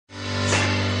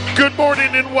Good morning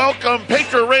and welcome.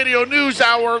 Patriot Radio News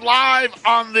Hour live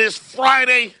on this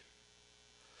Friday.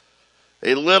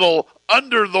 A little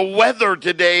under the weather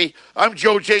today. I'm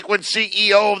Joe Jaquin,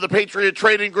 CEO of the Patriot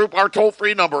Trading Group. Our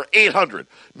toll-free number,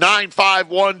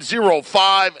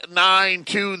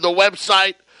 800-951-0592. The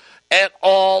website at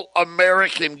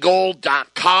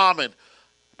allamericangold.com. And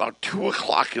about 2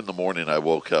 o'clock in the morning, I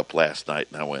woke up last night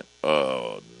and I went,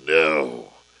 oh, no.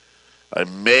 I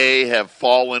may have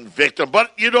fallen victim.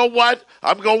 But you know what?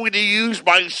 I'm going to use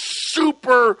my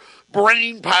super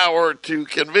brain power to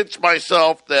convince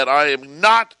myself that I am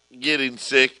not getting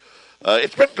sick.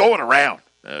 It's been going around.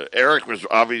 Eric was,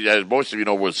 obviously, as most of you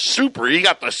know, was super. He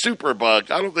got the super bug.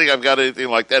 I don't think I've got anything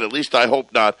like that. At least I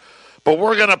hope not. But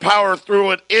we're going to power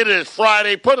through it. It is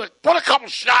Friday. Put a couple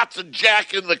shots of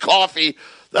Jack in the coffee.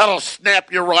 That'll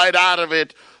snap you right out of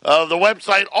it. The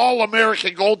website,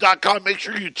 allamericangold.com. Make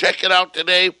sure you check it out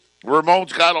today.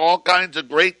 Ramon's got all kinds of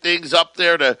great things up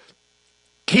there to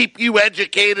keep you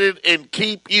educated and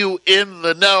keep you in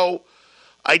the know.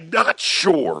 I'm not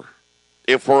sure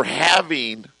if we're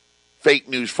having Fake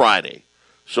News Friday.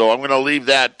 So I'm going to leave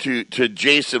that to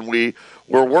Jason.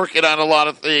 We're working on a lot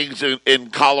of things in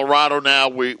Colorado now.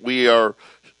 We are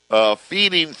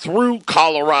feeding through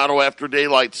Colorado after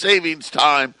daylight savings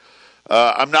time.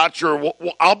 I'm not sure.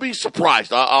 I'll be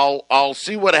surprised. I'll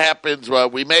see what happens.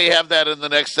 We may have that in the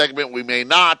next segment. We may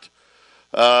not.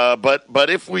 But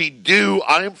if we do,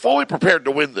 I am fully prepared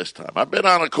to win this time. I've been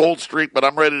on a cold streak, but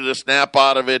I'm ready to snap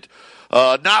out of it.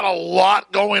 Not a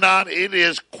lot going on. It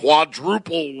is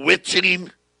quadruple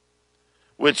witching,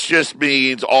 which just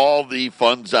means all the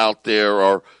funds out there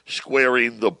are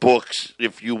squaring the books,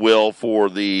 if you will, for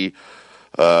the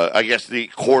I guess the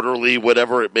quarterly,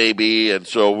 whatever it may be. And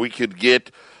so we could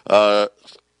get some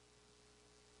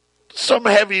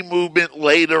heavy movement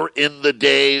later in the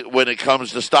day when it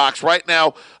comes to stocks. Right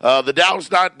now, the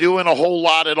Dow's not doing a whole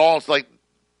lot at all. It's like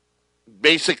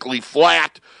basically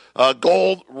flat.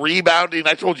 Gold rebounding.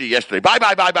 I told you yesterday, buy.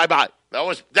 That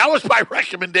was my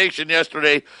recommendation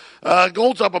yesterday.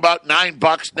 Gold's up about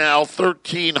 $9 now,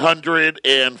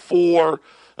 1,304.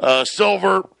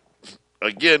 Silver.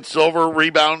 Again, silver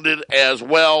rebounded as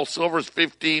well. Silver's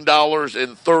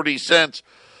 $15.30.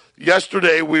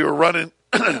 Yesterday we were running,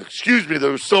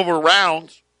 those silver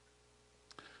rounds.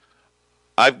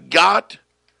 I've got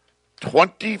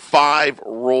 25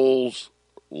 rolls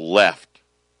left.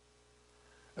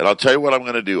 And I'll tell you what I'm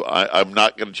going to do. I'm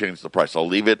not going to change the price. I'll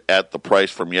leave it at the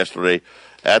price from yesterday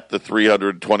at the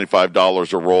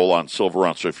 $325 a roll on silver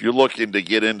rounds. So if you're looking to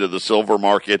get into the silver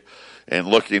market and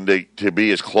looking to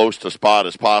be as close to spot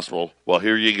as possible, well,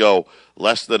 here you go.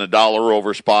 Less than $1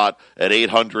 over spot at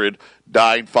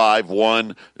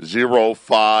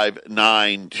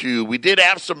 800-951-0592. We did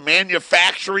have some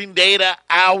manufacturing data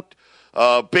out.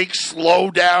 Big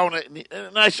slowdown.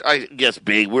 I guess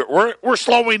big. We're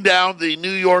slowing down. The New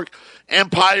York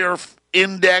Empire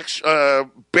Index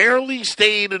barely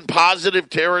stayed in positive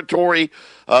territory.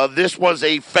 This was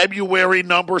a February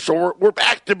number, so we're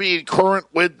back to being current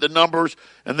with the numbers.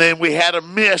 And then we had a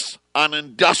miss on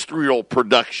industrial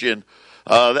production.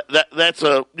 That's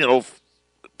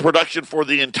production for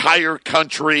the entire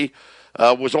country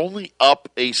was only up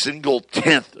a single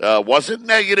tenth. Wasn't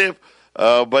negative,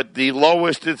 but the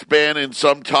lowest it's been in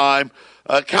some time.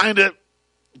 Kind of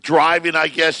driving, I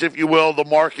guess, if you will, the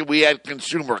market. We had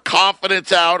consumer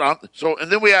confidence out. And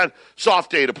then we had soft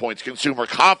data points, consumer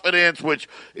confidence, which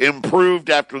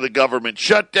improved after the government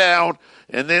shutdown.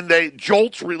 And then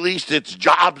JOLTS released its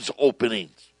jobs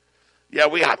openings. Yeah,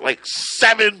 we got like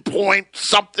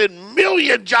 7-point-something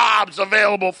million jobs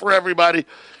available for everybody.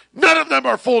 None of them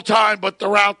are full-time, but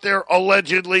they're out there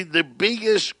allegedly. The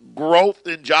biggest growth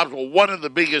in jobs, well, one of the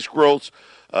biggest growths,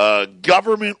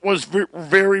 government was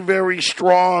very, very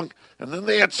strong. And then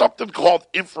they had something called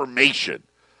information.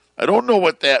 I don't know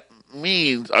what that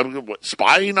means.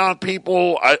 Spying on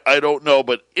people? I don't know.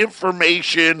 But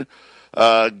information,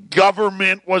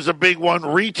 government was a big one.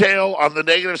 Retail, on the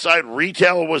negative side,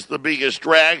 retail was the biggest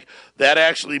drag. That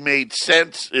actually made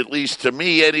sense, at least to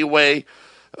me anyway.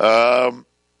 And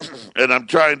I'm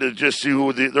trying to just see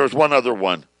who there's one other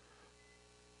one.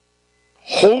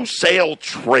 Wholesale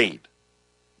trade.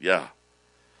 Yeah.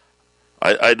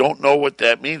 I don't know what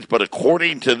that means, but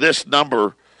according to this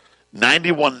number,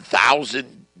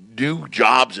 91,000 new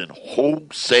jobs in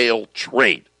wholesale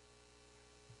trade.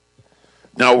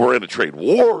 Now, we're in a trade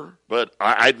war, but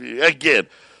again,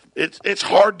 it's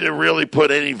hard to really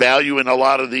put any value in a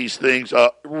lot of these things.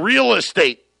 Real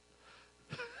estate.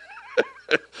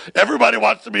 Everybody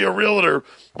wants to be a realtor,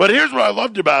 but here's what I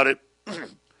loved about it.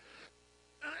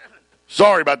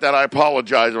 Sorry about that. I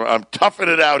apologize. I'm toughing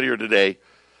it out here today.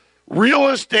 Real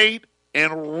estate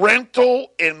and rental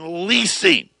and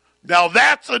leasing. Now,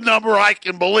 that's a number I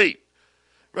can believe.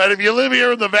 Right? If you live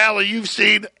here in the Valley, you've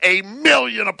seen 1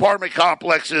 million apartment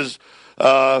complexes,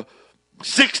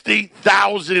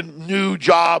 60,000 new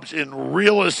jobs in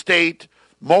real estate,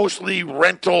 mostly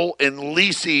rental and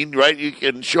leasing, right? You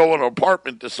can show an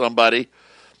apartment to somebody.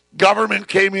 Government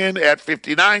came in at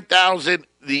 59,000.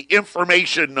 The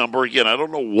information number, again, I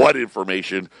don't know what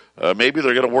information. Maybe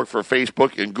they're going to work for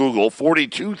Facebook and Google,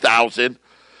 42,000.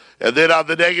 And then on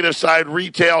the negative side,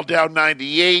 retail down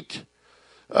 98.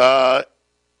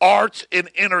 Arts and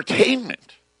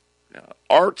entertainment.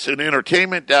 Arts and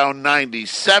entertainment down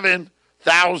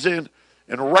 97,000.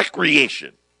 And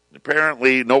recreation.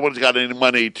 Apparently, no one's got any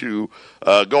money to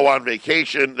go on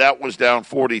vacation. That was down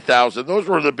 40,000. Those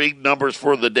were the big numbers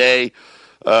for the day.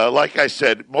 Like I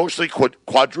said, mostly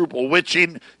quadruple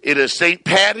witching. It is St.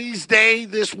 Patty's Day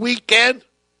this weekend.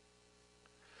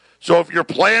 So if you're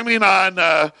planning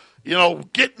on,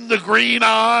 getting the green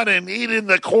on and eating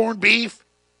the corned beef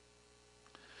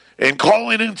and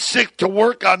calling in sick to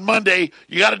work on Monday,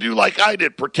 you got to do like I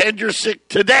did. Pretend you're sick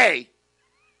today.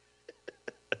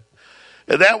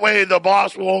 And that way the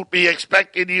boss won't be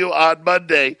expecting you on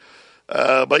Monday.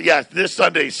 But, yeah, this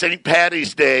Sunday, St.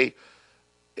 Patty's Day.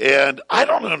 And I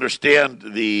don't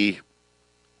understand the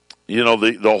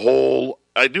whole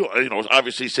 – I do,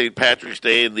 obviously St. Patrick's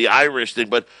Day and the Irish thing,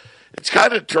 but it's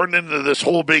kind of turned into this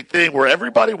whole big thing where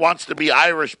everybody wants to be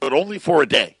Irish, but only for a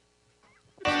day.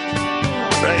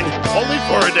 Right? Only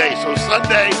for a day. So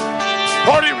Sunday,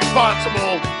 party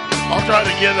responsible. I'll try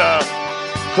to get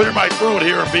clear my throat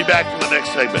here and be back for the next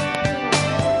segment.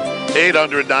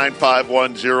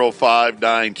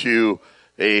 800-951-0592.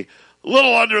 A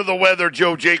little under the weather,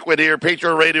 Joe Jaquin here,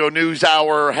 Patriot Radio News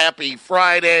Hour. Happy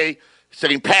Friday.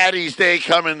 St. Patty's Day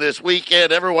coming this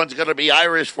weekend. Everyone's going to be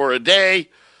Irish for a day.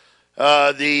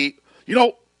 We're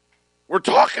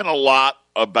talking a lot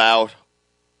about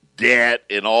debt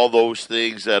and all those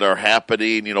things that are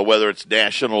happening, whether it's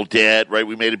national debt, right?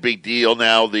 We made a big deal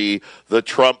now, the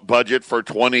Trump budget for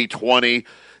 2020,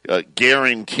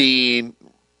 guaranteeing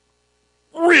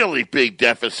really big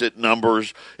deficit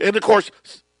numbers. And, of course,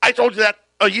 I told you that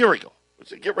a year ago. I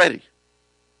said, get ready.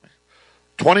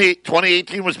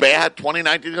 2018 was bad.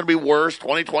 2019 is going to be worse.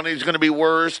 2020 is going to be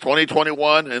worse.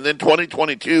 2021. And then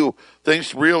 2022,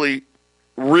 things really,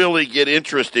 really get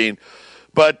interesting.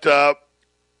 But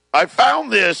I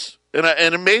found this, and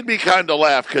it made me kind of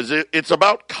laugh because it's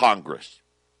about Congress.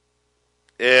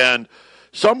 And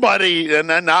somebody, and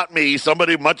not me,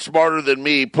 somebody much smarter than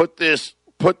me, put this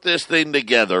thing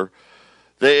together.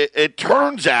 It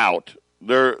turns out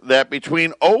that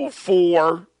between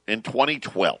 2004 and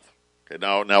 2012, okay,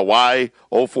 now why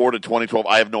 2004 to 2012,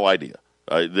 I have no idea.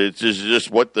 This is just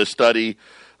what the study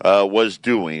was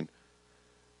doing.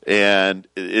 And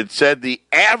it said the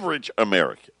average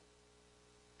American's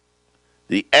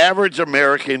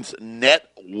net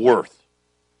worth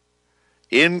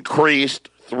increased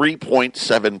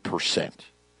 3.7%.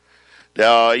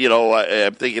 Now,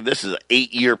 I'm thinking this is an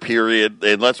 8-year period,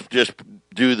 and let's just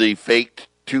do the fake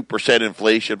 2%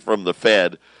 inflation from the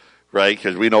Fed, right?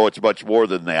 Because we know it's much more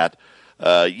than that.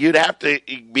 You'd have to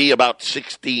be about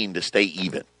 16 to stay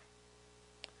even.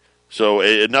 So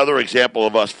another example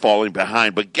of us falling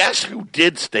behind. But guess who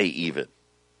did stay even?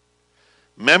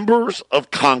 Members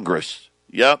of Congress.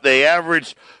 Yep, they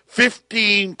averaged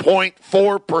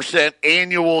 15.4%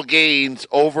 annual gains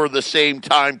over the same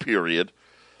time period.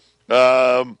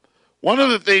 One of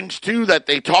the things, too, that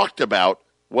they talked about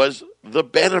was the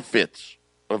benefits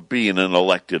of being an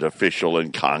elected official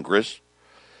in Congress.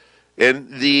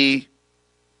 And the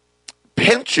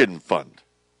pension fund.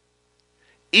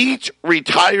 Each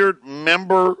retired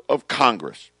member of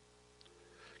Congress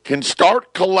can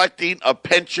start collecting a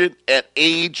pension at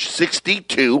age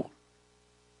 62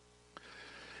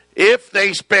 if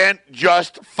they spent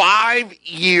just 5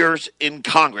 years in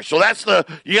Congress. So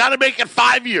you got to make it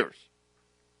 5 years.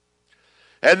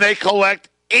 And they collect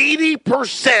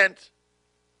 80%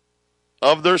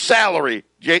 of their salary.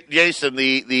 Jason,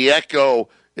 the echo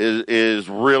is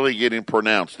really getting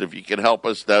pronounced. If you can help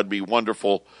us, that would be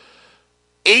wonderful.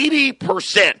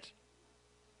 80%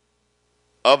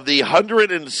 of the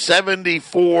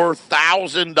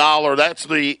 $174,000. That's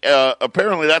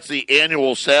apparently that's the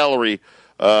annual salary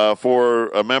for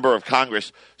a member of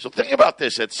Congress. So think about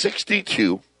this: at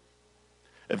 62,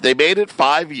 if they made it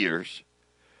 5 years,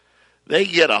 they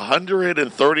get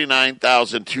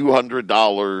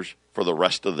 $139,200 for the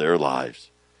rest of their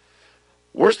lives.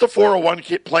 Where's the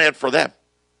 401k plan for them?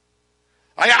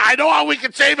 I know how we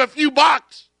could save a few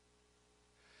bucks.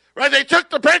 Right? They took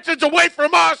the pensions away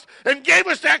from us and gave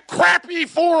us that crappy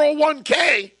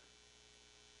 401k,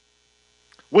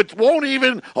 which won't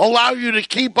even allow you to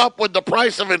keep up with the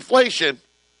price of inflation.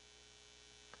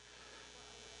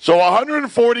 So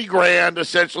 $140,000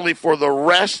 essentially for the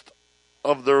rest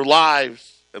of their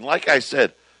lives. And like I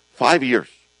said, 5 years.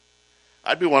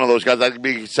 I'd be one of those guys. I'd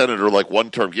be a senator like one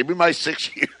term. Give me my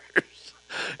 6 years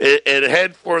and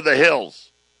head for the hills.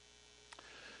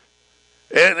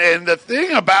 And the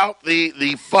thing about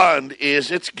the fund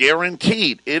is it's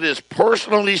guaranteed. It is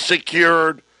personally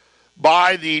secured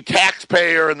by the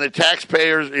taxpayer, and the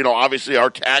taxpayers, obviously our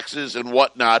taxes and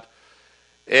whatnot.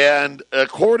 And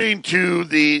according to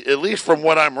at least from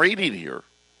what I'm reading here,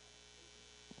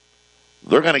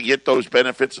 they're going to get those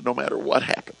benefits no matter what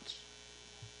happens.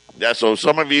 Yeah, so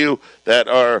some of you that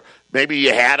are, maybe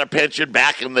you had a pension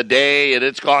back in the day and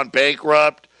it's gone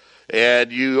bankrupt,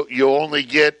 and you only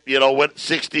get,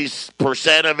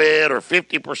 60% of it or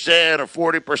 50%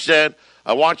 or 40%.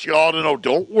 I want you all to know,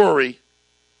 don't worry,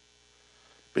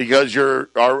 because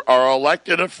our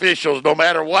elected officials, no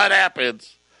matter what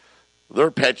happens,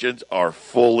 their pensions are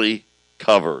fully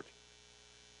covered.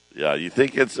 Yeah, you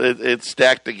think it's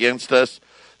stacked against us?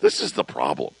 This is the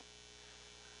problem.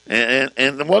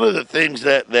 And one of the things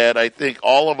that I think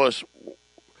all of us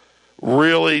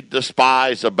really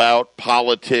despise about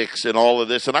politics and all of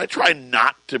this, and I try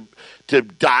not to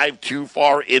dive too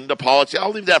far into politics. I'll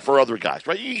leave that for other guys,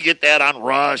 right? You can get that on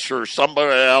Rush or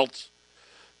somebody else.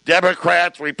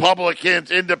 Democrats, Republicans,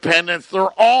 Independents,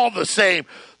 they're all the same.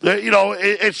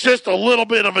 It's just a little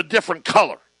bit of a different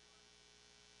color.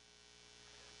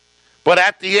 But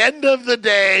at the end of the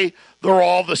day, they're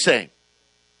all the same.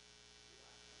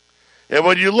 And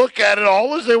when you look at it,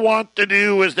 all they want to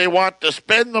do is they want to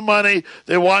spend the money,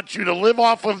 they want you to live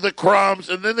off of the crumbs,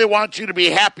 and then they want you to be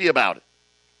happy about it.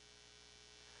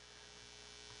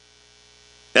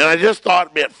 And I just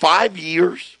thought, man, 5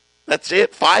 years, that's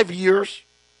it, 5 years,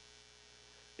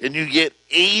 and you get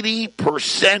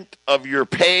 80% of your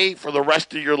pay for the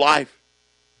rest of your life.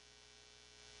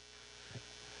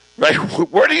 Right?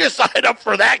 Where do you sign up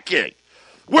for that gig?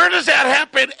 Where does that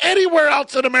happen anywhere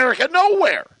else in America?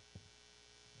 Nowhere.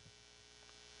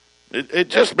 It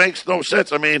just makes no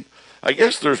sense. I mean, I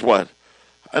guess there's I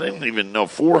didn't even know,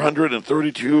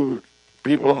 432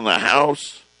 people in the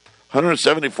House,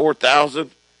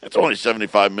 174,000. That's only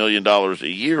 $75 million a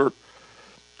year.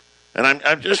 And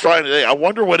I'm just trying to say, I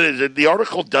wonder what it is. The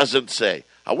article doesn't say.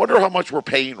 I wonder how much we're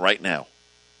paying right now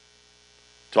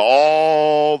to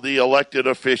all the elected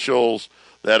officials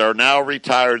that are now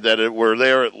retired, that were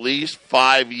there at least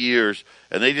 5 years,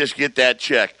 and they just get that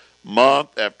check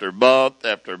month after month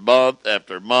after month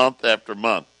after month after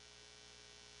month.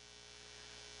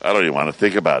 I don't even want to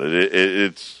think about it.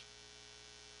 It's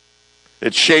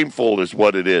shameful is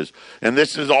what it is. And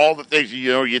this is all the things,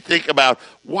 you think about,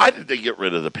 why did they get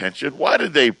rid of the pension? Why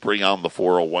did they bring on the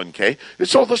 401k?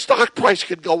 It's so the stock price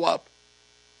could go up.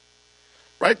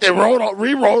 Right? They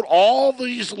rewrote all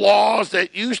these laws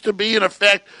that used to be in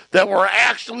effect that were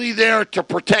actually there to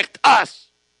protect us.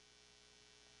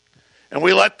 And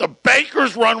we let the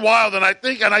bankers run wild. And I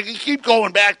can keep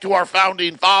going back to our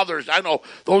founding fathers. I know,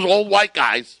 those old white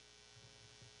guys.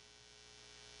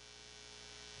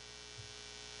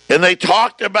 And they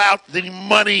talked about the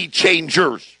money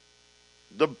changers,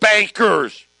 the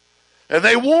bankers. And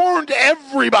they warned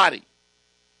everybody.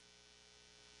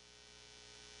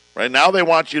 Right now they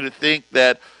want you to think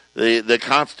that the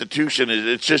Constitution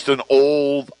it's just an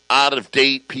old,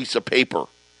 out-of-date piece of paper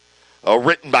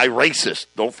written by racists.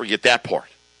 Don't forget that part.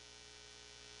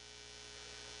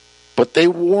 But they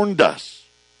warned us.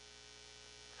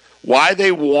 Why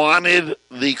they wanted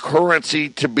the currency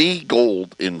to be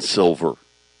gold and silver.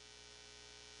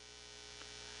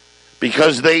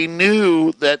 Because they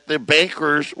knew that the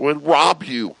bankers would rob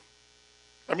you.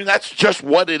 I mean, that's just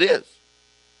what it is.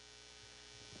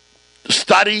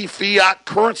 Study fiat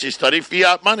currency, study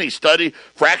fiat money, study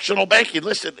fractional banking.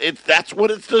 Listen, that's what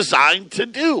it's designed to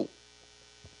do.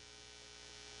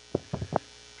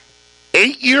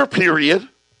 8-year period,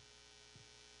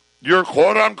 your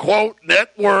quote-unquote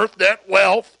net worth, net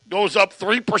wealth goes up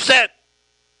 3%.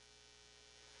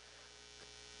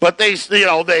 But they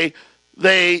say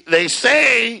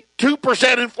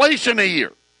 2% inflation a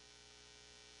year.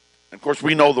 And of course,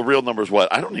 we know the real number is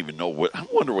what? I don't even know I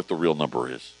wonder what the real number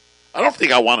is. I don't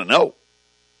think I want to know.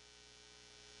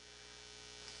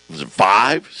 Is it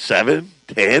 5, 7,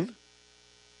 10?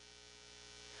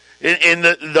 And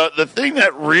the thing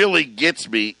that really gets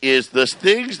me is the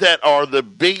things that are the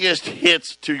biggest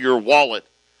hits to your wallet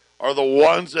are the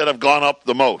ones that have gone up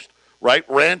the most, right?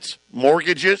 Rents,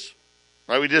 mortgages,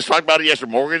 Right? We just talked about it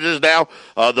yesterday. Mortgages now,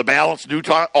 the balance,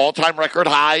 all-time record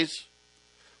highs.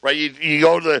 Right? You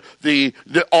go to the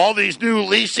all these new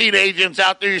leasing agents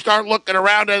out there. You start looking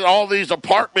around at all these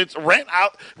apartments. Rent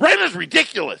is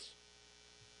ridiculous.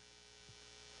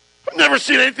 I've never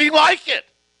seen anything like it.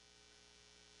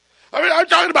 I mean, I'm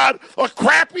talking about a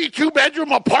crappy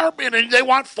 2-bedroom apartment, and they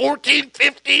want $1,400,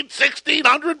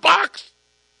 $1,500,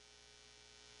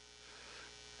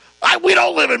 $1,600. We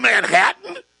don't live in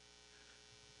Manhattan.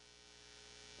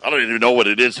 I don't even know what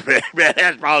it is.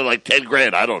 Manhattan's probably like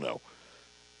 $10,000. I don't know.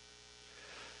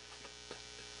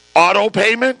 Auto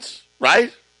payments,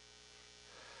 right?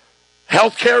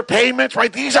 Healthcare payments,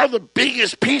 right? These are the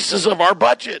biggest pieces of our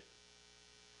budget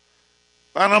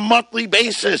on a monthly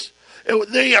basis.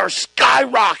 They are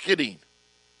skyrocketing.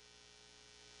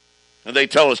 And they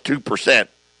tell us 2%.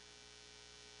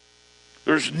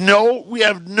 We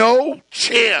have no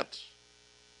chance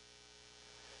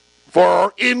for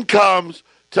our incomes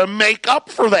to make up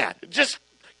for that. It just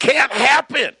can't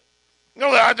happen.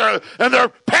 And they're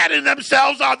patting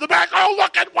themselves on the back. Oh,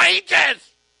 look at wages.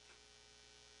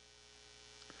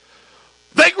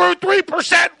 They grew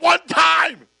 3% one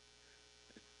time.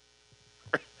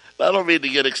 I don't mean to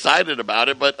get excited about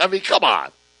it, but, I mean, come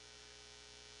on.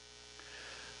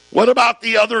 What about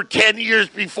the other 10 years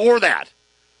before that?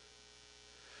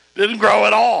 Didn't grow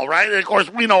at all, right? And, of course,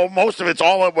 we know most of it's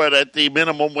all at the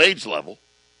minimum wage level.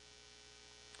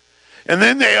 And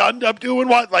then they end up doing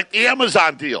what? Like the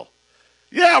Amazon deal.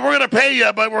 Yeah, we're going to pay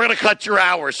you, but we're going to cut your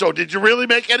hours. So did you really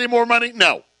make any more money?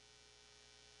 No.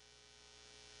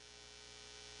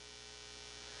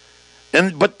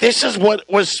 But this is what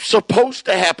was supposed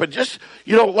to happen. Just,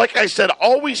 like I said,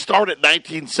 always start at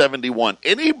 1971.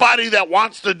 Anybody that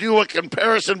wants to do a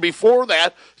comparison before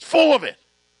that is full of it.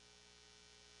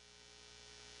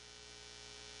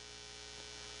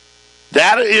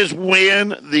 That is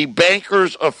when the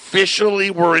bankers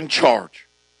officially were in charge.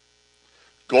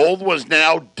 Gold was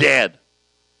now dead.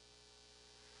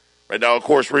 Right now, of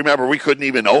course, remember, we couldn't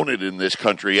even own it in this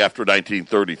country after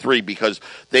 1933 because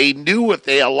they knew if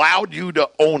they allowed you to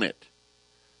own it,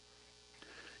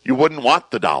 you wouldn't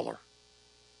want the dollar.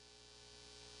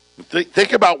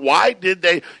 Think about why did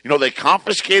they, they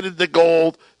confiscated the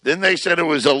gold, then they said it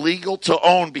was illegal to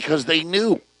own because they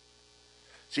knew.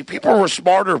 See, people were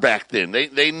smarter back then.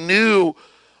 They knew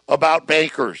about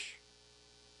bankers.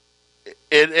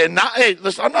 And not, hey,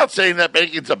 listen, I'm not saying that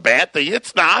banking's a bad thing.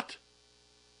 It's not.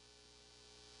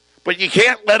 But you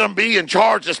can't let them be in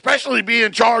charge, especially be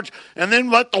in charge, and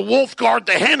then let the wolf guard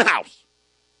the hen house.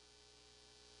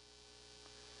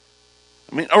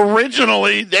 I mean,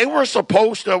 originally, they were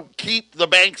supposed to keep the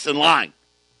banks in line.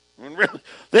 I mean, really,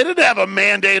 they didn't have a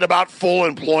mandate about full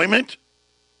employment.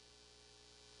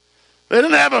 They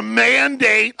didn't have a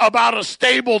mandate about a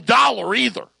stable dollar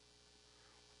either.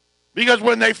 Because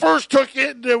when they first took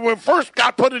it, when we first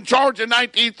got put in charge in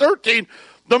 1913,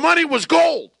 the money was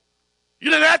gold. You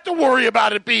didn't have to worry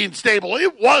about it being stable.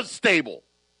 It was stable.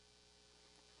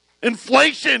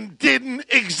 Inflation didn't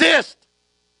exist.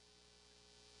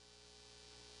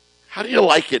 How do you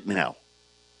like it now?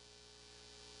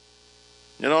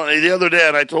 The other day,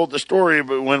 and I told the story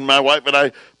when my wife and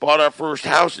I bought our first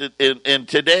house, and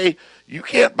today, you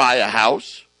can't buy a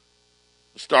house,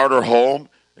 a starter home,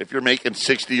 if you're making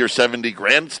 60 or 70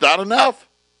 grand. It's not enough.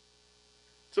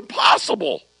 It's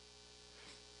impossible.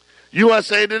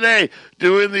 USA Today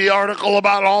doing the article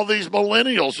about all these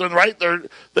millennials, and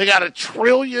they got $1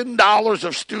 trillion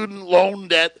of student loan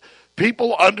debt,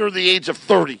 people under the age of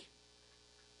 30.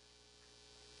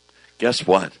 Guess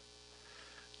what?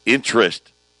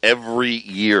 Interest every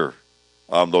year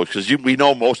on those, because we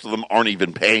know most of them aren't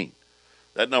even paying.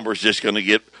 That number is just going to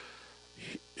get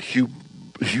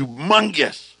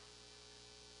humongous.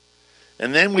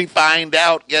 And then we find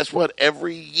out, guess what?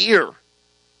 Every year,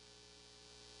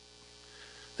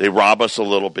 they rob us a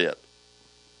little bit.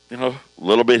 A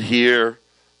little bit here,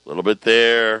 a little bit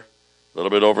there, a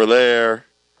little bit over there.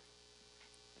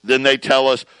 Then they tell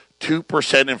us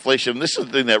 2% inflation. This is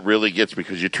the thing that really gets me,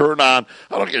 because you turn on,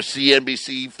 I don't care,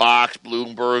 CNBC, Fox,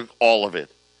 Bloomberg, all of it.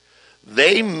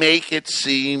 They make it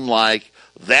seem like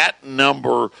that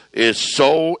number is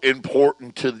so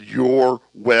important to your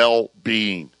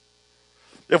well-being.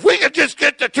 If we could just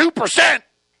get to 2%,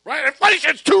 right?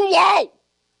 Inflation's too low.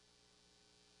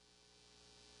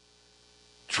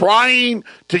 Trying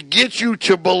to get you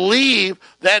to believe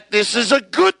that this is a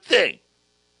good thing.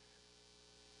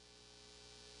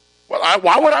 Well,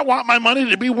 why would I want my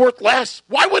money to be worth less?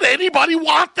 Why would anybody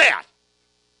want that?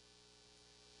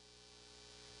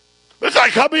 As I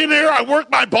come in here, I work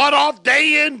my butt off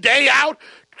day in, day out,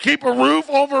 keep a roof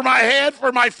over my head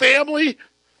for my family,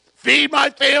 feed my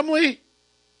family.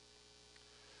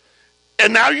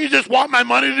 And now you just want my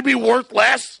money to be worth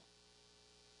less?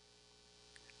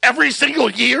 Every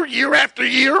single year, year after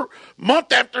year,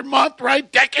 month after month, right?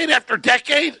 Decade after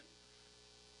decade?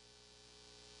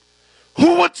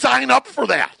 Who would sign up for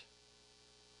that?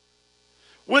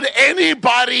 Would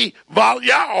anybody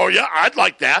yeah, I'd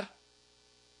like that.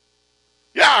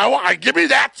 Yeah, give me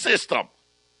that system.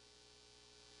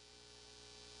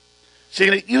 See,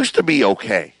 and it used to be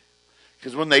okay.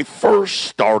 Because when they first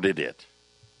started it,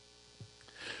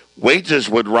 wages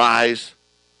would rise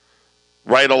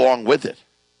right along with it.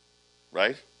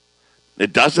 Right?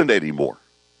 It doesn't anymore.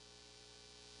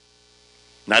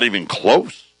 Not even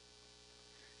close.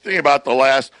 Think about the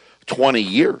last 20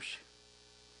 years.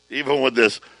 Even with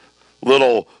this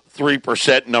little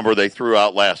 3% number they threw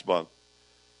out last month.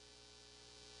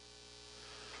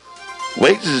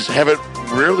 Wages haven't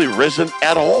really risen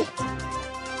at all.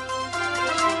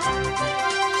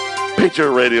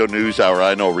 Patriot Radio News Hour.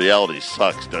 I know reality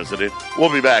sucks, doesn't it?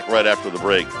 We'll be back right after the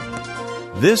break.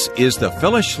 This is the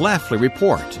Phyllis Schlafly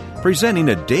Report, presenting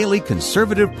a daily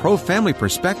conservative pro-family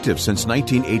perspective since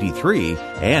 1983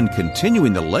 and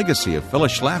continuing the legacy of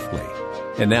Phyllis Schlafly.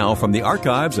 And now, from the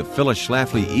archives of Phyllis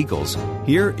Schlafly Eagles,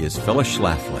 here is Phyllis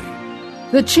Schlafly.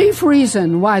 The chief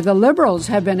reason why the liberals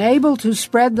have been able to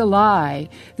spread the lie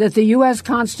that the U.S.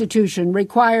 Constitution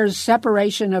requires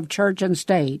separation of church and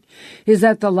state is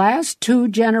that the last 2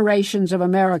 generations of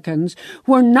Americans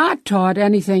were not taught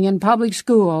anything in public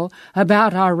school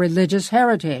about our religious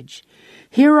heritage.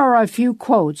 Here are a few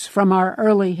quotes from our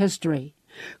early history.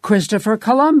 Christopher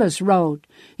Columbus wrote,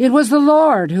 "It was the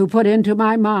Lord who put into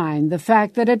my mind the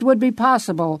fact that it would be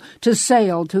possible to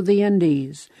sail to the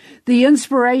Indies. The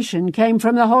inspiration came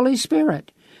from the Holy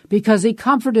Spirit, because he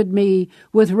comforted me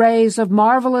with rays of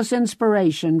marvelous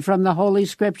inspiration from the Holy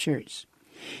Scriptures."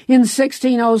 In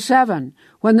 1607,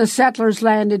 when the settlers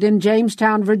landed in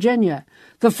Jamestown, Virginia,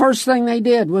 the first thing they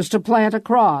did was to plant a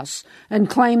cross and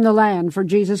claim the land for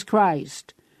Jesus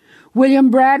Christ. William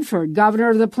Bradford,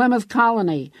 governor of the Plymouth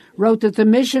Colony, wrote that the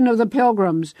mission of the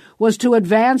Pilgrims was to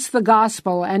advance the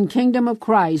gospel and kingdom of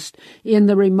Christ in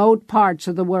the remote parts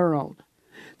of the world.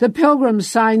 The Pilgrims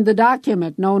signed the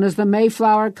document known as the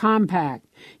Mayflower Compact.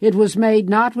 It was made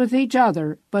not with each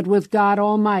other, but with God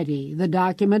Almighty. The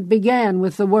document began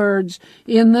with the words,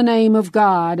 "In the name of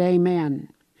God, Amen."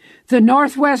 The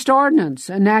Northwest Ordinance,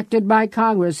 enacted by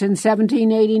Congress in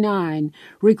 1789,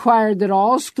 required that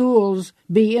all schools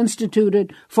be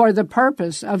instituted for the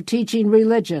purpose of teaching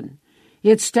religion.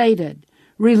 It stated,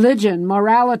 "Religion,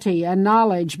 morality, and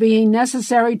knowledge being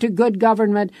necessary to good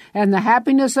government and the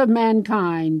happiness of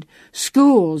mankind,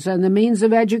 schools and the means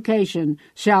of education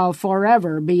shall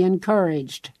forever be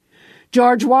encouraged."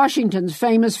 George Washington's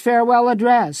famous farewell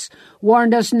address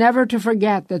warned us never to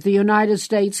forget that the United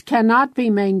States cannot be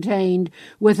maintained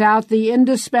without the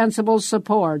indispensable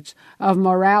supports of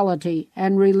morality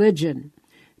and religion.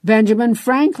 Benjamin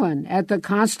Franklin at the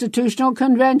Constitutional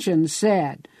Convention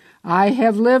said, "I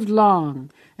have lived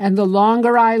long, and the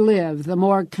longer I live, the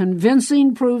more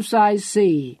convincing proofs I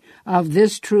see of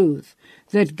this truth,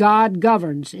 that God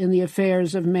governs in the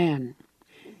affairs of men."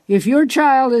 If your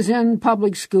child is in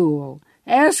public school,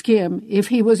 ask him if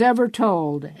he was ever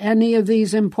told any of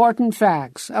these important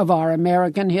facts of our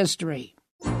American history.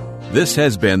 This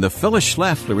has been the Phyllis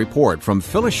Schlafly Report from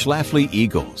Phyllis Schlafly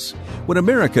Eagles. When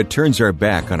America turns our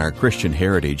back on our Christian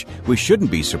heritage, we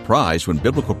shouldn't be surprised when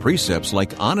biblical precepts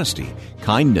like honesty,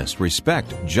 kindness,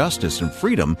 respect, justice, and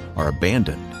freedom are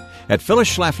abandoned. At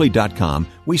phyllisschlafly.com,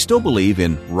 we still believe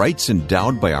in rights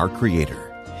endowed by our Creator.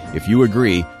 If you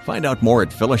agree, find out more at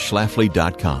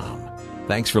phyllisschlafly.com.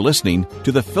 Thanks for listening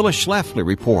to the Phyllis Schlafly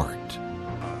Report.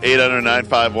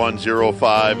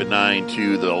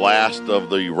 800-951-0592, the last of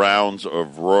the rounds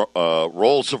of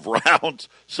rolls of rounds,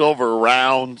 silver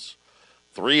rounds,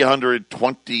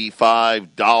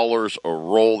 $325 a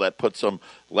roll. That puts them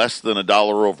less than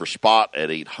 $1 over spot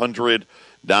at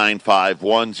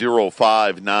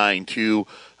 800-951-0592.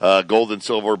 Gold and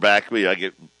silver back. I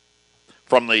get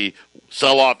from the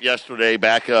sell-off yesterday,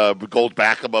 gold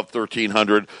back above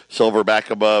 1,300, silver back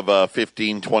above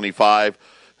 1,525.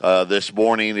 This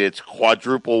morning, it's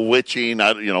quadruple witching,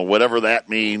 whatever that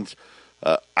means.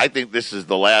 I think this is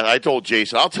the last. I told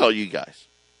Jason, I'll tell you guys,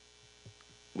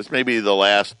 this may be the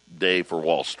last day for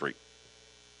Wall Street.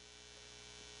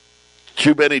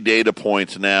 Too many data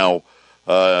points now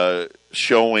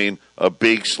showing a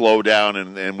big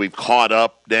slowdown, and we've caught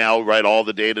up now, right? All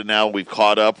the data now, we've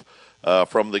caught up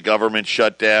from the government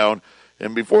shutdown.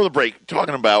 And before the break,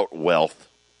 talking about wealth.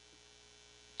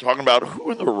 talking about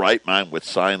who in their right mind would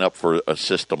sign up for a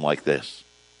system like this.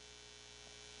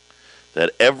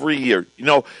 That every year,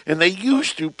 and they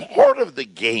used to, part of the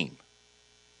game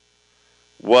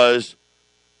was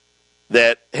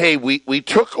that, hey, we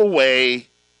took away,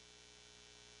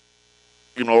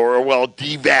 or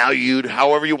devalued,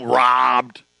 however you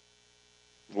robbed.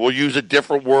 We'll use a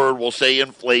different word. We'll say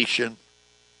inflation.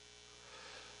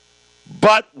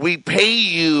 But we pay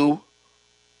you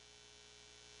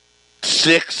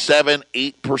 6, 7,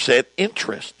 8%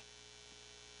 interest.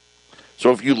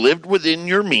 So if you lived within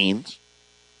your means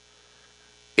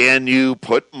and you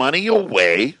put money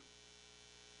away,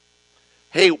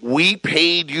 hey, we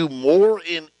paid you more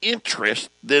in interest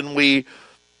than we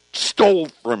stole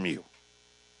from you.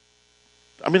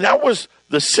 I mean, that was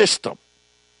the system.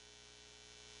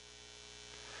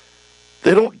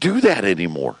 They don't do that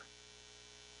anymore.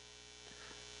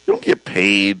 You don't get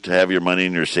paid to have your money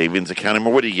in your savings account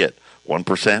anymore. What do you get? 1%?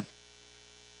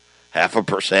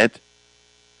 0.5%?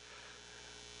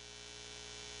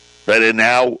 Right, and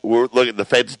now look at the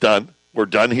Fed's done. We're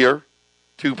done here.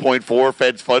 2.4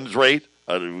 Fed's funds rate.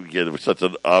 Again, it was such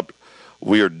a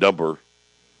weird number.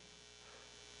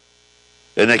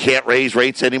 And they can't raise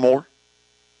rates anymore.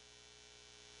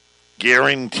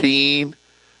 Guaranteeing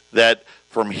that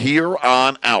from here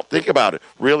on out, think about it.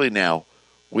 Really now,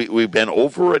 we've been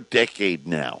over a decade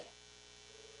now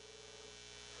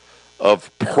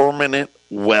of permanent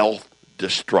wealth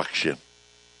destruction.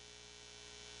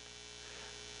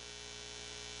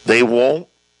 They won't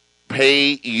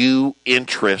pay you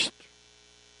interest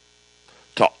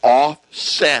to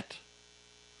offset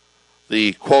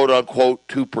the quote-unquote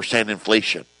 2%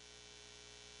 inflation.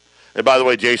 And by the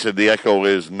way, Jason, the echo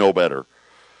is no better.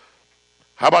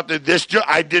 How about this?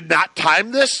 I did not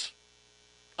time this.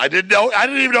 I didn't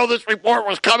even know this report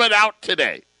was coming out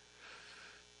today.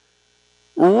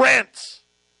 Rents.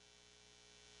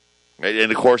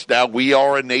 And of course, now we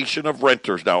are a nation of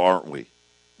renters now, aren't we?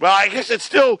 Well, I guess it's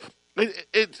still,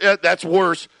 that's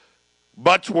worse,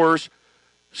 much worse.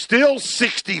 Still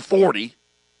 60-40,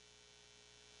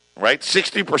 right?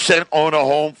 60% own a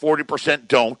home, 40%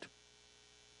 don't.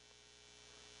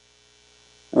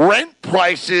 Rent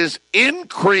prices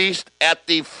increased at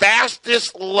the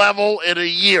fastest level in a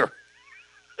year.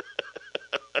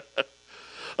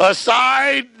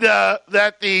 Aside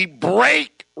that the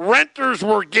break renters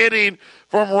were getting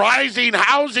from rising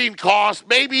housing costs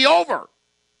may be over.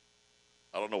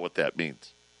 I don't know what that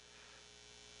means.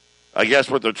 I guess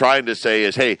what they're trying to say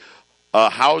is, hey,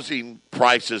 housing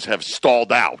prices have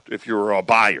stalled out if you're a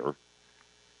buyer.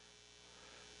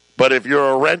 But if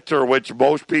you're a renter, which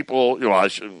most people,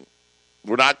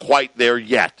 we're not quite there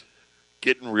yet.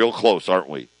 Getting real close, aren't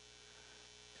we?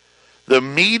 The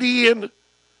median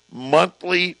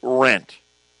monthly rent.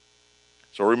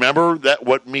 So remember that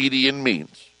what median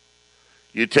means.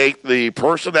 You take the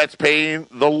person that's paying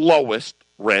the lowest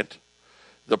rent,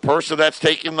 the person that's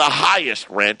taking the highest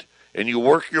rent, and you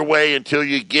work your way until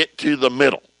you get to the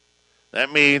middle.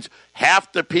 That means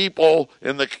half the people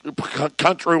in the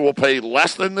country will pay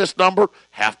less than this number,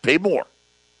 half pay more.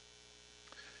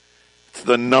 It's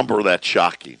the number that's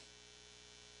shocking.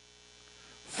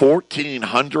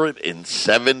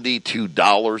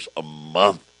 $1,472 a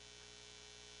month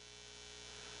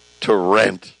to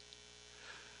rent.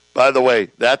 By the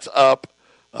way, that's up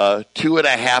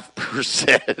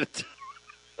 2.5%.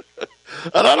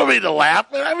 And I don't mean to laugh,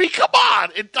 but I mean, come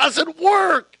on, it doesn't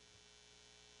work.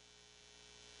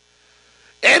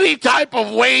 Any type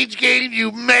of wage gain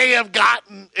you may have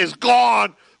gotten is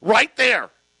gone right there.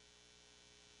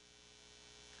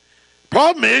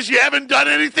 Problem is, you haven't done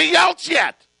anything else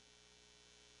yet.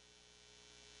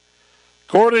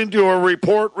 According to a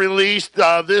report released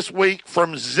this week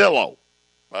from Zillow.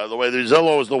 By the way, the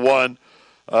Zillow is the one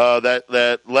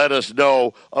that let us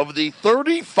know of the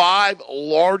 35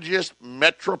 largest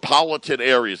metropolitan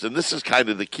areas. And this is kind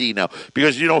of the key now.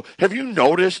 Because, have you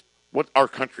noticed what our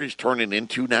country is turning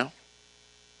into now?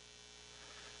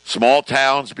 Small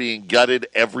towns being gutted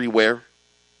everywhere.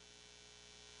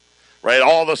 Right?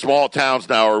 All the small towns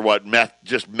now are what?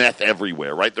 Just meth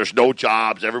everywhere, right? There's no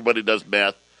jobs. Everybody does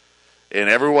meth. And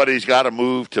everybody's got to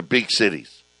move to big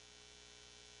cities.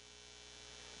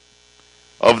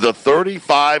 Of the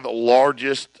 35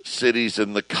 largest cities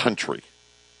in the country,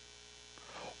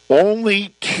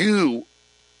 only 2,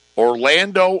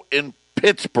 Orlando and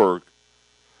Pittsburgh,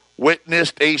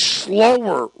 witnessed a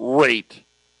slower rate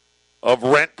of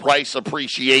rent price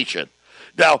appreciation.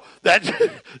 Now, that's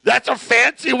a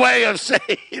fancy way of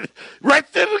saying rent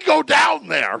didn't go down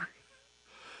there.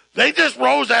 They just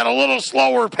rose at a little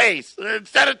slower pace.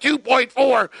 Instead of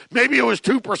 2.4, maybe it was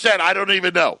 2%. I don't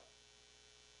even know.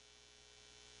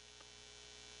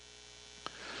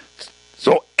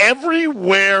 So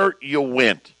everywhere you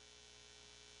went,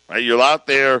 right, you're out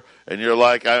there and you're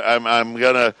like, I'm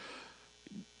going to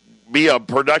be a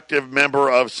productive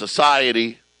member of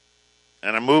society,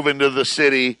 and I'm moving to the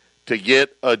city to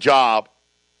get a job.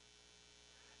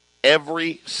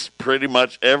 Pretty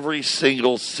much every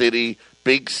single city,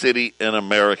 big city in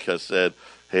America said,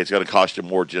 hey, it's going to cost you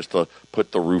more just to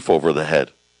put the roof over the head.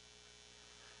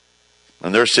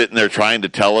 And they're sitting there trying to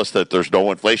tell us that there's no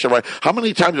inflation. Right? How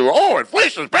many times do we,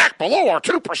 inflation's back below our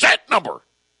 2% number?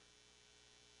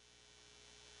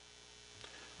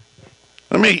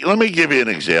 Let me give you an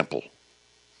example.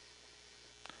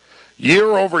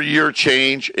 Year-over-year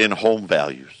change in home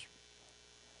values.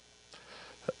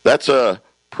 That's a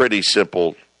pretty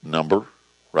simple number,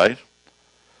 right?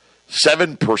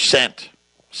 7%,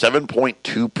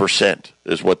 7.2%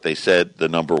 is what they said the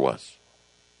number was.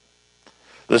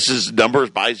 This is numbers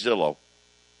by Zillow.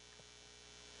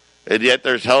 And yet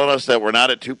they're telling us that we're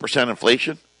not at 2%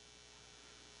 inflation?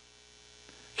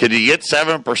 Can you get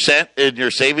 7% in your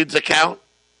savings account?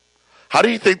 How do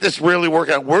you think this really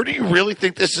works out? Where do you really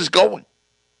think this is going?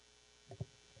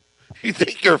 You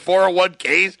think your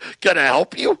 401k is going to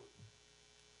help you?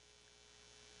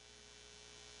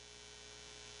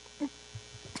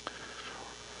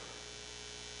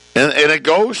 And it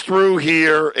goes through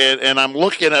here, and I'm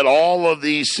looking at all of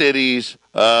these cities,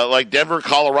 like Denver,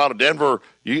 Colorado. Denver,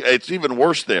 it's even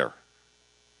worse there.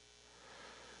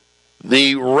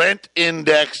 The rent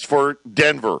index for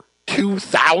Denver,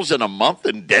 $2,000 a month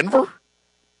in Denver?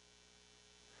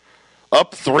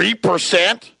 Up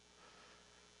 3%?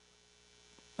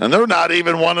 And they're not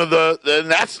even one of and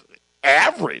that's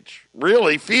average,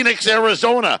 really. Phoenix,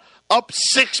 Arizona, up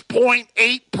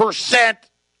 6.8%.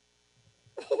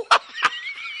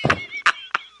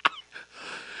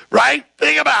 Right?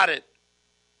 Think about it.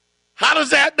 How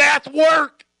does that math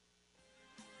work?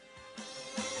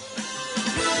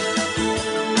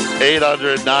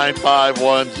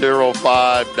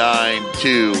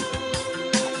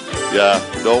 800-951-0592. Yeah,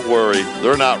 don't worry.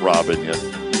 They're not robbing you.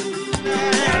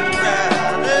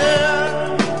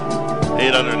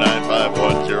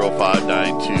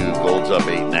 800-951-0592. Gold's up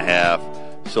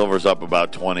 8.5. Silver's up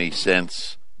about 20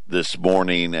 cents this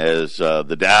morning as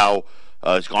the Dow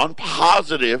has gone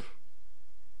positive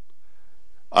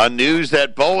on news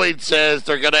that Boeing says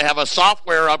they're going to have a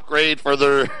software upgrade for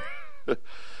their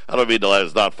I don't mean to lie,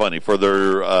 it's not funny, for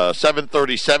their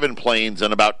 737 planes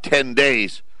in about 10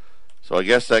 days. So I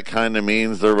guess that kind of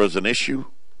means there was an issue.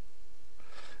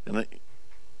 And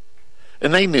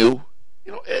they knew.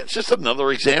 You know, it's just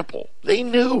another example. They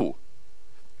knew.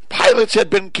 Pilots had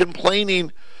been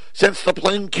complaining since the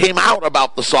plane came out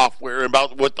about the software and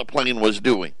about what the plane was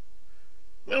doing.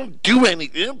 They don't do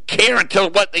anything. They don't care until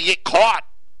they get caught.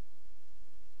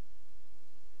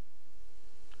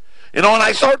 You know, and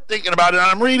I start thinking about it, and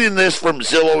I'm reading this from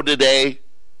Zillow today.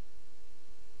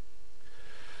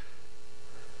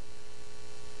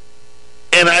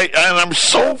 And I'm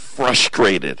so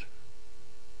frustrated.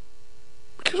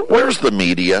 Because where's the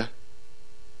media?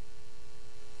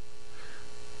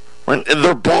 And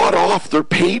they're bought off. They're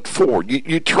paid for.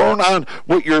 You turn on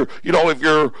what if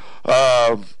you're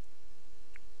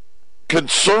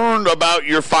concerned about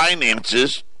your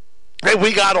finances, hey,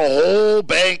 we got a whole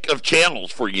bank of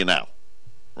channels for you now,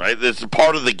 right? This is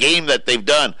part of the game that they've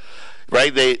done,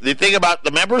 right? They think about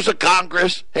the members of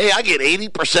Congress. Hey, I get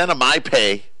 80% of my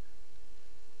pay.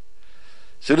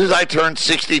 As soon as I turn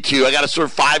 62, I got to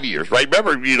serve 5 years, right?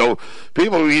 Remember,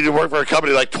 people who used to work for a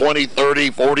company like 20,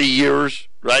 30, 40 years,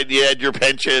 right? You had your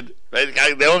pension, right?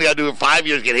 They only got to do it 5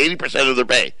 years, get 80% of their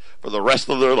pay for the rest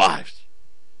of their lives.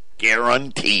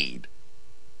 Guaranteed.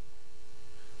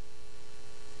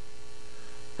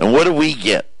 And what do we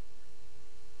get?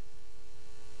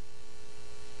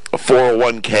 A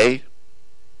 401k?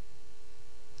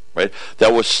 Right?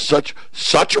 That was such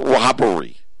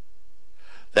robbery.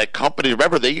 That company,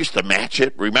 remember, they used to match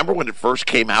it. Remember when it first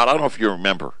came out? I don't know if you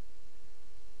remember.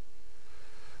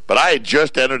 But I had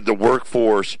just entered the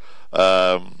workforce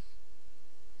probably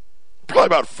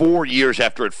about 4 years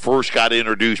after it first got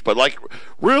introduced. But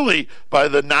really, by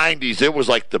the 90s, it was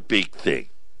like the big thing.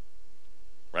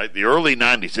 Right? The early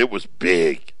 90s, it was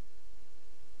big.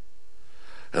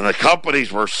 And the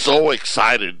companies were so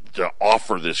excited to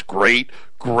offer this great,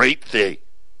 great thing.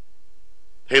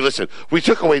 Hey, listen, we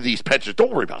took away these pensions.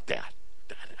 Don't worry about that.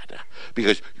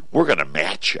 Because we're going to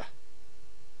match you.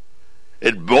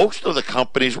 And most of the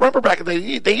companies, remember back in the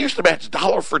day, they used to match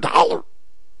dollar for dollar.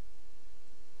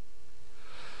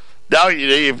 Now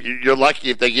you're lucky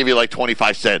if they give you like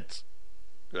 25 cents.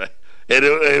 Right? And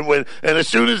as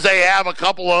soon as they have a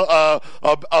couple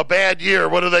of a bad year,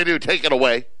 what do? Take it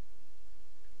away.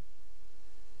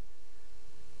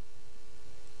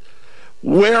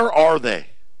 Where are they?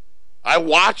 I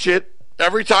watch it.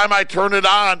 Every time I turn it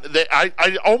on,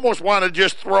 I almost want to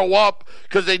just throw up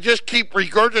because they just keep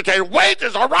regurgitating,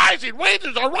 wages are rising,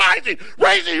 wages are rising,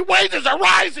 wages are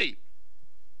rising.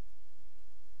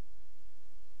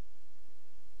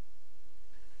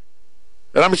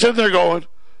 And I'm sitting there going,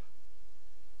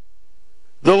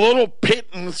 the little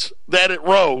pittance that it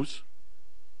rose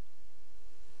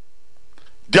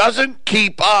doesn't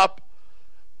keep up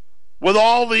with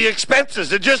all the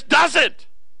expenses. It just doesn't.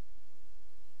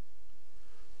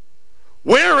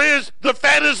 Where is the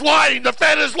Fed is lying? The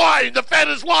Fed is lying. The Fed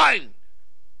is lying.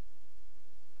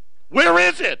 Where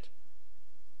is it?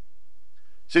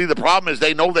 See, the problem is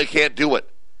they know they can't do it.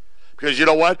 Because you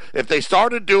know what? If they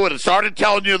started doing it and started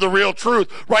telling you the real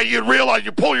truth, right, you'd realize,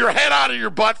 you pull your head out of your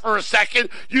butt for a second,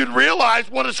 you'd realize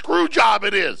what a screw job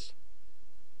it is.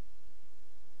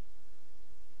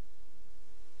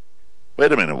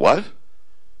 Wait a minute, what?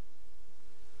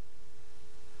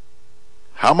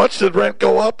 How much did rent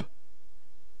go up?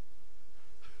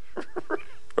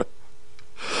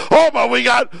 Oh, but we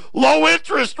got low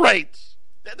interest rates.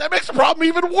 That makes the problem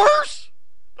even worse.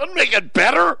 Doesn't make it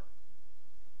better.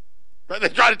 They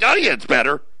try to tell you it's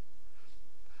better.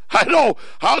 I know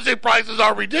housing prices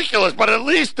are ridiculous, but at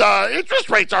least interest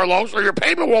rates are low, so your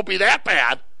payment won't be that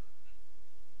bad.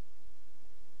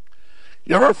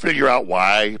 You ever figure out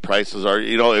why prices are,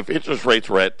 if interest rates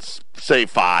were at, say,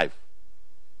 5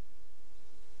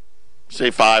 or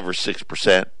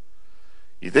 6%,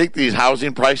 you think these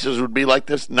housing prices would be like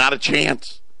this? Not a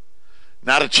chance.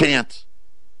 Not a chance.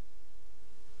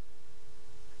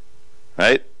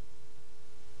 Right?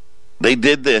 They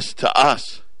did this to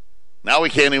us. Now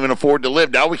we can't even afford to live.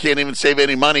 Now we can't even save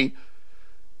any money.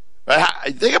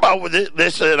 I think about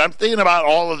this, and I'm thinking about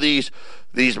all of these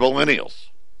millennials.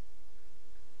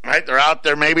 Right? They're out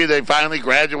there. Maybe they finally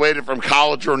graduated from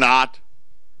college or not.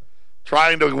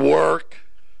 Trying to work.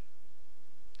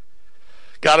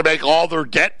 Got to make all their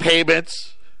debt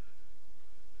payments.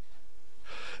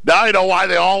 Now I know why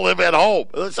they all live at home.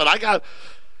 Listen, I got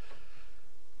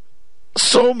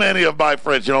so many of my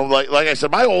friends, like I said,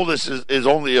 my oldest is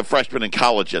only a freshman in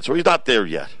college yet, so he's not there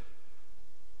yet.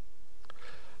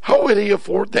 How would he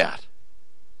afford that?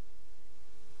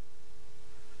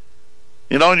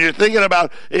 And you're thinking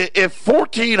about if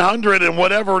 $1,400 and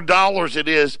whatever dollars it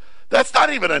is, that's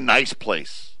not even a nice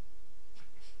place.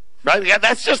 Right? Yeah,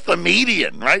 that's just the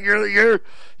median, right? You're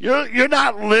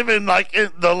not living like in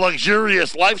the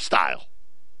luxurious lifestyle.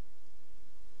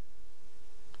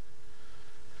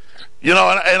 And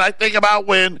I think about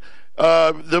when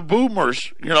the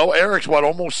boomers, Eric's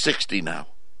almost 60 now.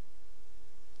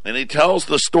 And he tells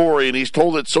the story, and he's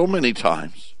told it so many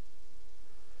times,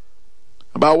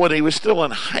 about when he was still in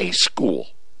high school,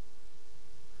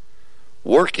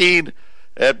 working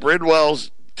at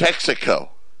Bridwell's Texaco,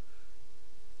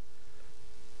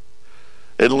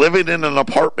 and living in an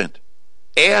apartment,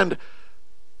 and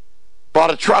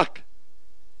bought a truck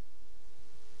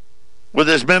with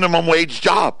his minimum wage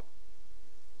job.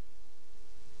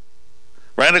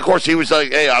 Right? And of course, he was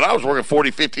like, hey, I was working 40,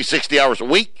 50, 60 hours a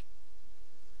week.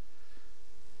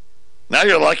 Now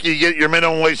you're lucky you get your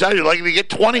minimum wage job. You're lucky to get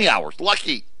 20 hours.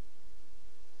 Lucky.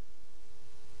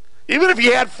 Even if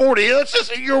you had 40, let's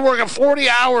just say you're working 40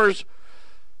 hours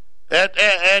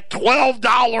at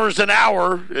 $12 an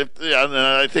hour.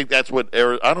 I think that's what,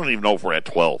 I don't even know if we're at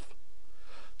 12.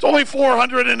 It's only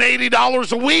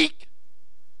 $480 a week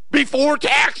before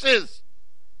taxes.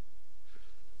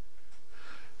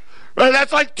 Right,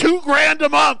 that's like $2,000 a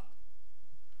month.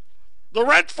 The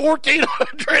rent's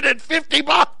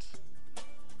 $1,450.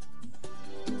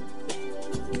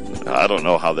 I don't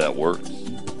know how that works.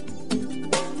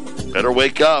 Better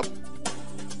wake up.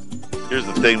 Here's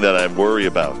the thing that I worry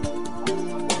about.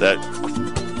 That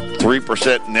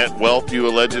 3% net wealth you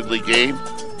allegedly gained,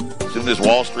 as soon as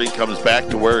Wall Street comes back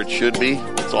to where it should be,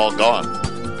 it's all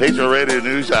gone. Patriot Radio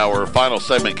News Hour, final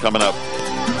segment coming up.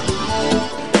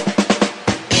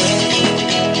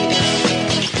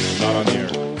 Not on the air.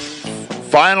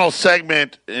 Final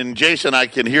segment, and Jason, I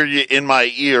can hear you in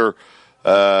my ear.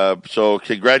 So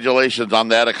congratulations on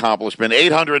that accomplishment.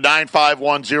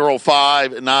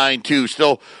 800-951-0592.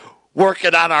 Still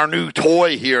working on our new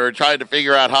toy here, trying to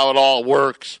figure out how it all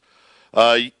works.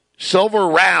 Silver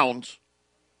rounds,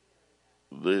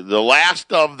 the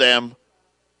last of them,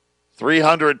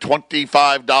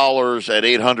 $325 at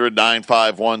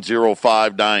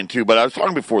 800-951-0592. But I was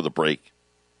talking before the break.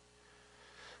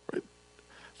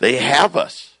 They have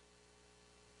us.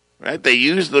 Right? They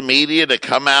use the media to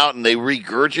come out and they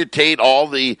regurgitate all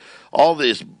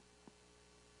this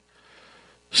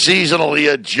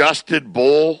seasonally adjusted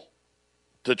bull.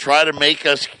 to try to make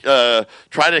us,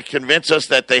 try to convince us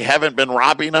that they haven't been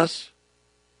robbing us?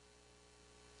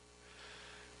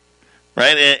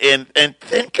 Right? And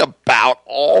think about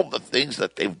all the things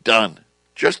that they've done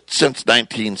just since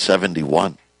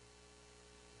 1971.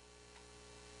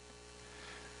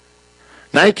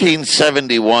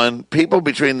 1971, people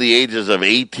between the ages of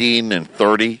 18 and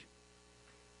 30,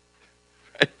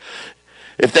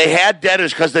 if they had debt,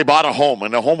 it's because they bought a home,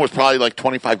 and the home was probably like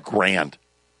 $25,000.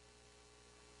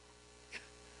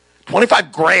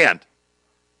 $25,000. And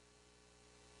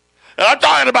I'm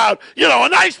talking about, a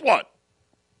nice one.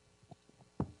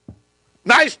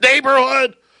 Nice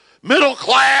neighborhood, middle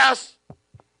class.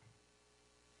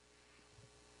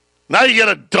 Now you get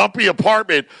a dumpy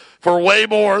apartment for way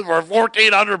more, for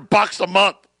 $1,400 a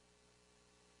month.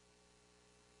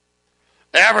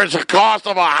 Average cost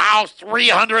of a house,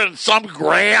 $300 and some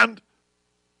grand.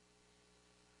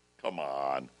 Come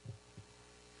on.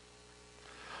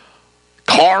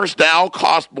 Cars now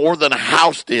cost more than a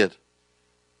house did.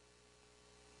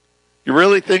 You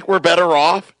really think we're better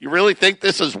off? You really think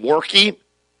this is working?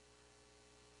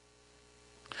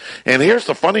 And here's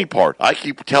the funny part. I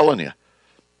keep telling you.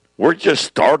 We're just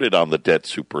started on the debt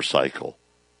super cycle.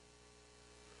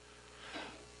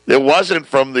 It wasn't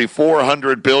from the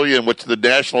 $400 billion, which the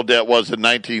national debt was in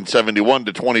 1971,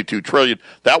 to $22 trillion.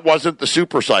 That wasn't the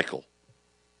super cycle.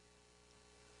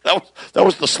 That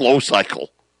was the slow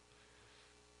cycle.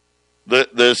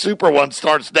 The super one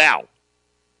starts now.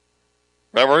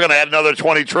 Right, we're going to add another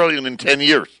 $20 trillion in 10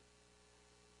 years.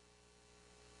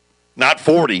 Not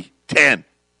 40, 10.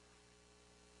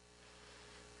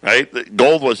 Right? The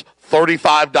gold was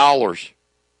 $35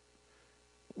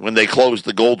 when they closed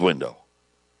the gold window.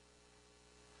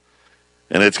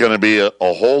 And it's going to be a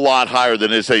whole lot higher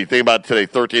than it is. You think about it today,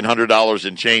 $1,300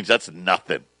 and change, that's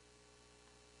nothing.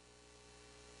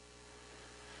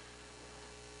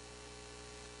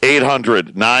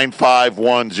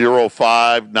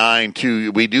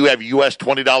 $800-951-0592. We do have U.S.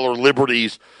 $20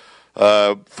 Liberties,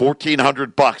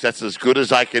 $1,400. That's as good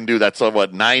as I can do. That's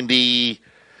what, $94,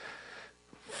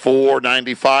 $95,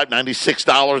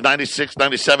 $96,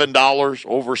 $96, $97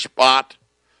 over spot.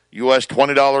 U.S.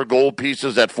 $20 gold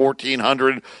pieces at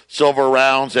 $1,400. Silver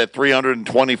rounds at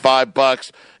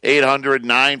 $325.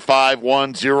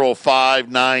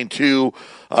 $800-951-0592.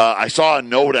 I saw a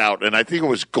note out, and I think it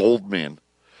was Goldman.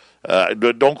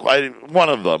 One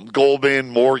of them, Goldman,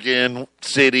 Morgan,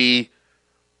 Citi,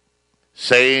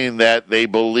 saying that they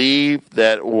believe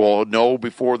that we'll know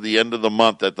before the end of the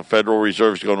month that the Federal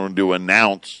Reserve is going to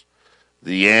announce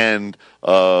the end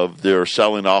of their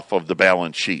selling off of the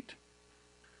balance sheet.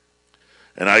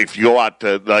 And if you go out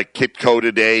to like Kitco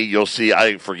today, you'll see,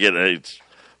 I forget, it's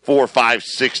 4, 5,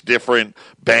 6 different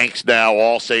banks now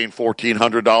all saying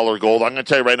 $1,400 gold. I'm going to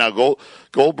tell you right now, gold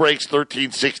breaks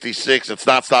 $1,366. It's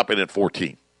not stopping at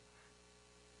 14.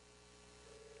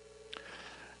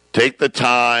 Take the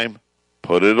time,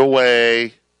 put it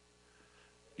away.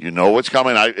 You know what's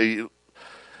coming.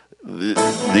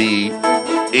 The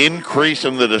increase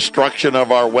in the destruction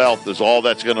of our wealth is all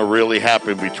that's going to really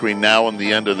happen between now and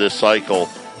the end of this cycle.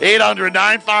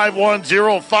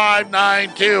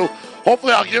 800-951-0592.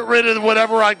 Hopefully I'll get rid of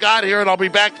whatever I got here, and I'll be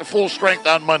back to full strength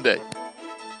on Monday.